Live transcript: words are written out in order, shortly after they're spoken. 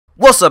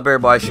What's up,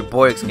 everybody? It's your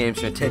boy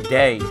Gvnni.G here.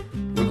 Today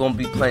we're gonna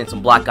be playing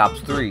some Black Ops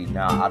 3.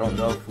 Now I don't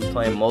know if we're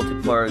playing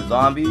multiplayer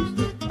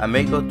zombies. I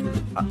may go through.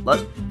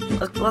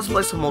 Let's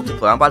play some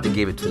multiplayer. I'm about to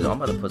give it to them. I'm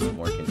about to put some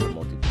work into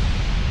multiplayer.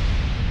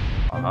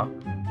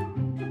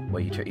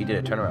 Wait, he did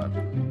a turnaround.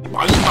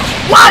 What?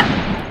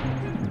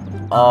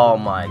 Oh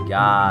my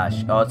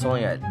gosh! Oh, it's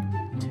only at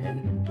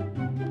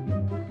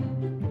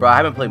 10. Bro, I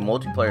haven't played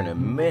multiplayer in a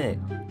minute.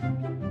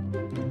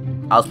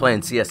 I was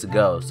playing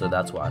CS:GO, so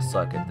that's why I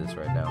suck at this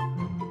right now.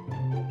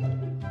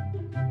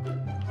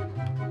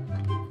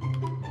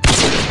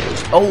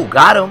 Oh,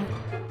 got him!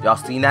 Y'all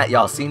seen that?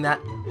 Y'all seen that?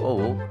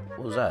 Oh, what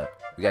was that?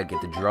 We gotta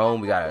get the drone.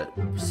 We gotta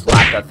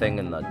slap that thing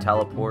in the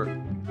teleport.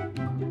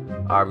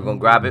 Alright, we're gonna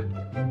grab it.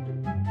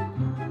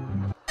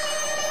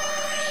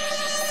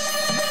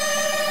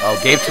 Oh,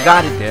 Gabe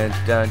got it.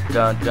 Dun dun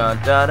dun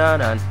dun dun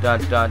dun dun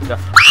dun dun.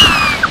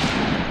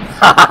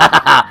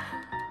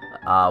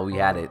 We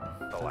had it.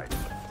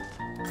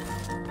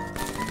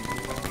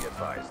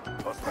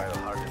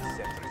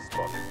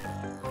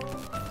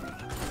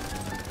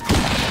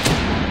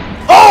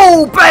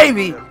 Oh,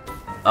 baby!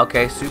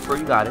 Okay, super,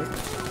 you got it.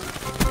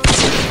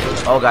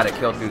 Oh, got it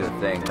killed through the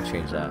thing. I'll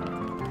change that.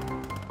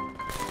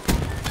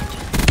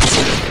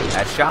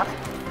 Headshot?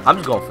 I'm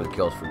just going for the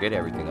kills. Forget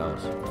everything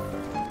else.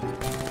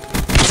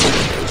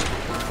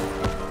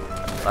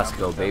 Let's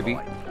go, baby.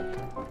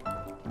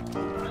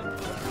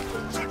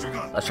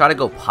 Let's try to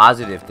go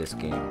positive this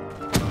game.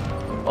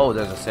 Oh,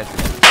 there's a sentry.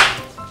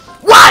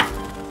 What?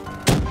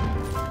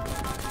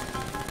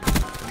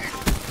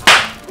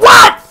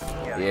 What?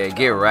 Yeah,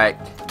 get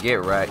wrecked.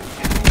 Get wrecked.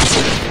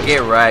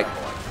 Get wrecked.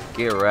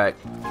 Get wrecked.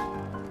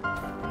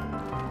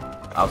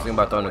 I was thinking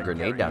about throwing a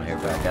grenade down here,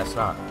 but I guess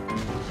not.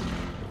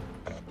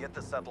 Get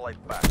the satellite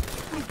back.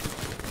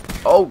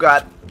 Oh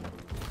god.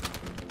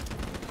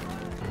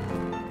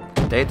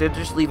 They're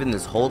just leaving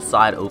this whole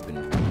side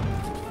open.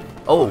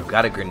 Oh,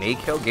 got a grenade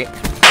kill.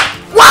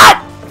 What?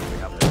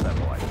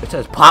 It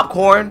says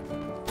popcorn.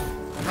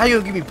 How you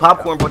gonna give me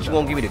popcorn, but you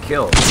won't give me the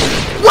kill?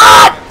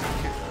 What?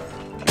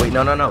 Wait,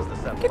 no.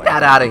 Get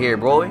that out of here,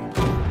 boy.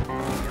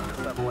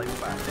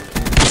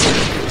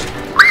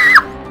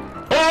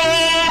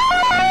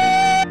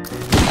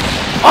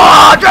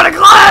 Oh, I got a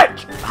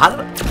glitch! How did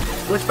I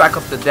glitch back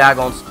up the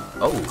daggone?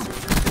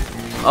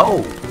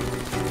 Oh.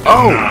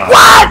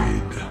 What?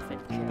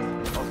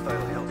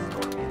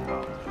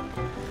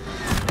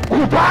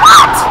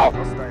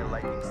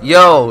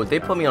 Yo, they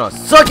put me on a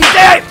sucky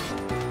day.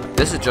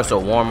 This is just a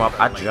warm up.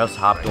 I just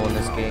hopped on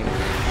this game.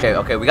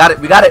 Okay, we got it.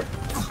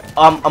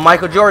 A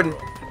Michael Jordan.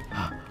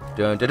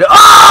 Dun, dun, dun.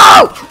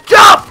 Oh!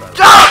 Jump!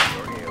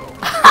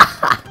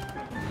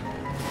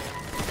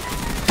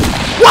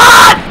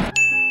 What?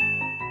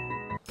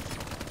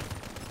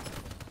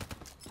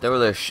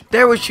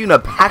 They were shooting a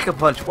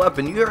pack-a-punch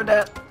weapon. You heard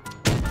that?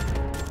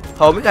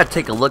 Oh, we gotta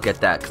take a look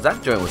at that, because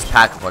that joint was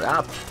pack-a-punch.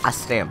 I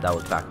stamped that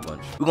was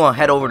pack-a-punch. We're gonna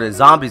head over to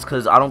zombies,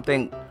 because I don't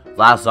think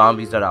last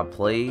zombies that I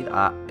played,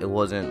 it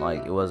wasn't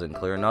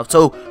clear enough.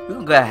 So we're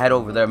gonna go head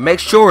over there. Make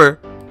sure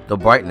the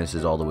brightness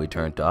is all the way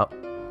turned up.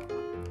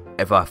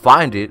 If I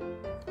find it,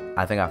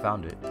 I think I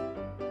found it.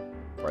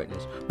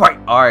 Brightness. Bright.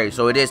 Alright,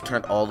 so it is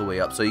turned all the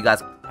way up. So you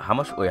guys, how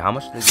much did they give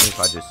me if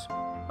I just...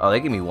 Oh, they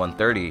give me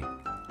 130.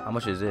 How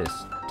much is this?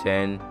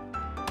 10,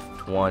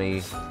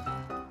 20.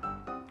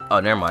 Oh,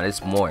 never mind.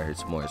 It's more.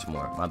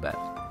 My bad.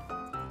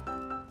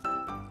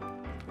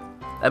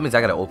 That means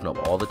I gotta open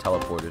up all the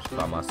teleporters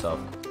by myself.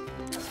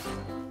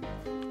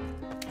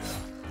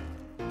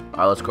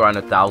 Alright, let's grind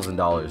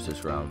 $1,000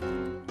 this round.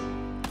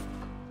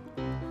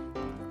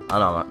 I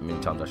don't know how many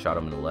times I shot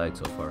him in the leg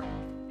so far.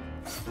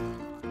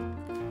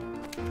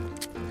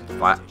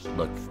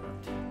 Look,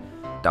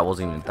 that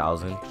wasn't even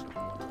 1,000. Alright,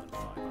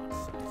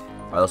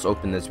 let's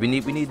open this. We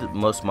need the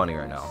most money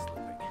right now.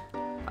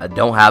 I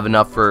don't have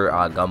enough for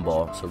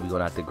gumball, so we're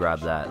gonna have to grab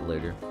that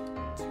later.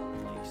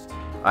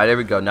 Alright, there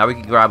we go. Now we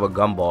can grab a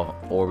gumball,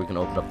 or we can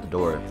open up the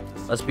door.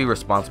 Let's be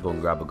responsible and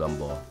grab a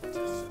gumball.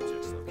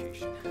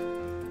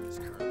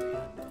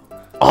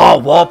 Oh,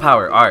 wall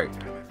power. Alright.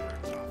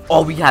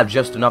 Oh, we have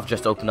just enough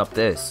just to open up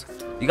this.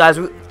 You guys,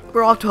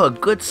 we're off to a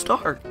good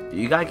start.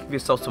 You gotta give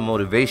yourself some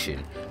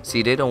motivation.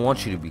 See, they don't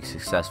want you to be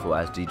successful,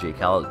 as DJ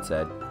Khaled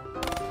said.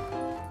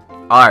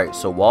 Alright,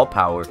 so wall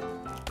power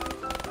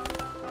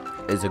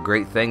is a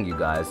great thing, you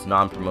guys.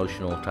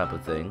 Non-promotional type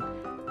of thing.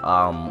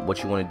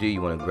 What you want to do,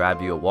 you want to grab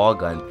you a wall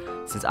gun.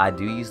 Since I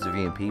do use the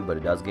VMP, but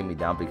it does get me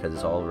down because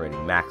it's already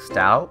maxed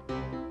out.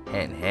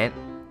 Hint, hint.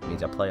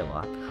 Means I play a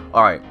lot.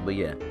 Alright, but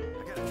yeah.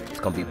 It's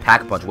gonna be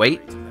pack-a-punch.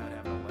 Wait.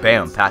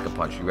 Bam,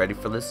 pack-a-punch. You ready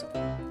for this?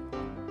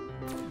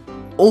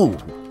 Oh!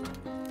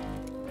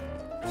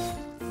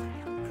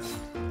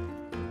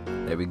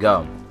 There we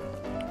go.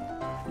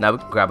 Now we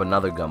can grab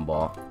another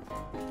gumball.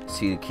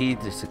 See, the key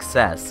to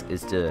success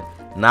is to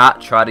not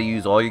try to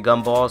use all your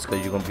gumballs, because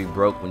you're going to be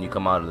broke when you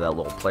come out of that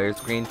little player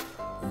screen.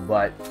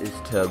 But is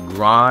to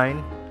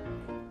grind.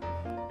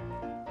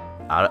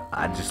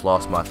 I just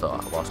lost my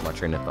thought. I lost my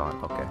train of thought.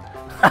 Okay.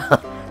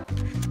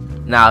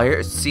 Now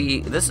here, see,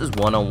 this is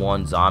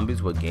one-on-one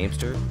zombies with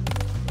Gamester.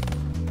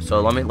 So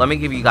let me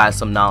give you guys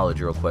some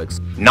knowledge real quick.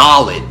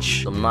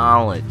 Knowledge. Some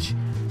knowledge.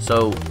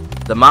 So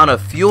the amount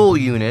of fuel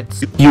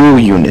units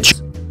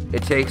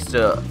it takes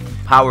to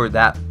power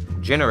that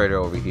generator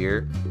over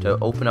here to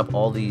open up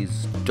all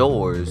these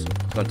doors,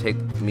 it's gonna take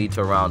me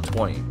to around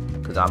 20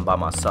 because I'm by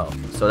myself.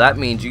 So that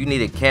means you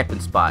need a camping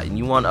spot, and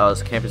you want a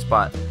camping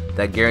spot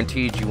that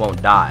guarantees you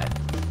won't die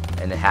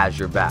and it has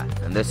your back.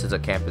 And this is a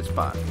camping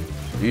spot.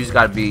 You just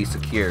gotta be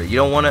secure. You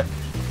don't wanna,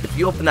 if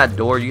you open that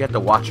door, you have to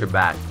watch your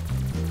back,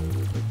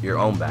 your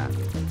own back,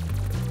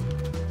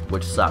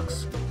 which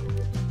sucks.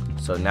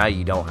 So now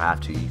you don't have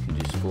to, you can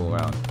just fool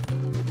around.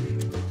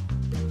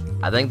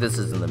 I think this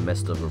is in the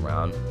midst of a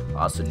round.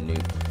 Also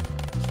nuke.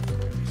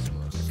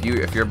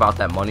 If you're about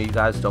that money, you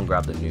guys, don't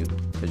grab the nuke,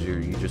 because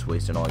you're just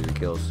wasting all your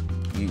kills.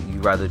 You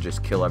rather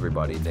just kill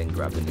everybody than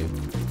grab the nuke.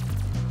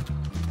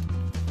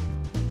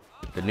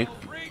 The nuke.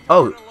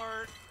 Oh,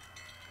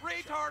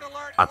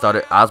 I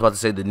was about to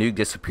say the nuke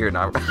disappeared.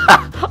 And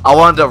I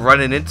wound up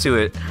running into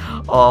it.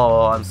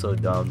 Oh, I'm so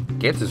dumb.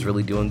 Gantz is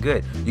really doing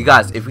good. You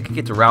guys, if we could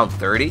get to round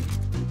 30,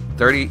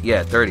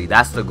 yeah, 30.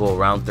 That's the goal,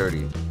 round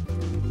 30.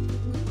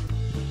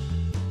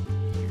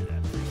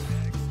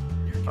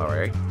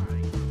 Alright.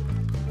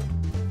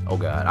 Oh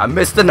god, I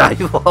missed the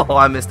knife. Oh,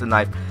 I missed the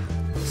knife.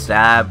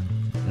 Stab.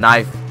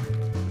 Knife.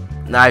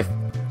 Knife.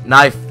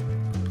 Knife.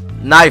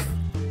 Knife.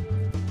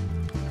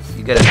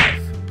 You get a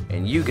knife.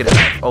 And you get a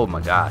knife. Oh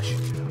my gosh.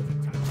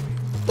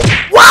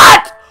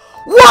 What?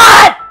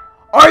 What?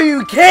 Are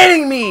you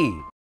kidding me?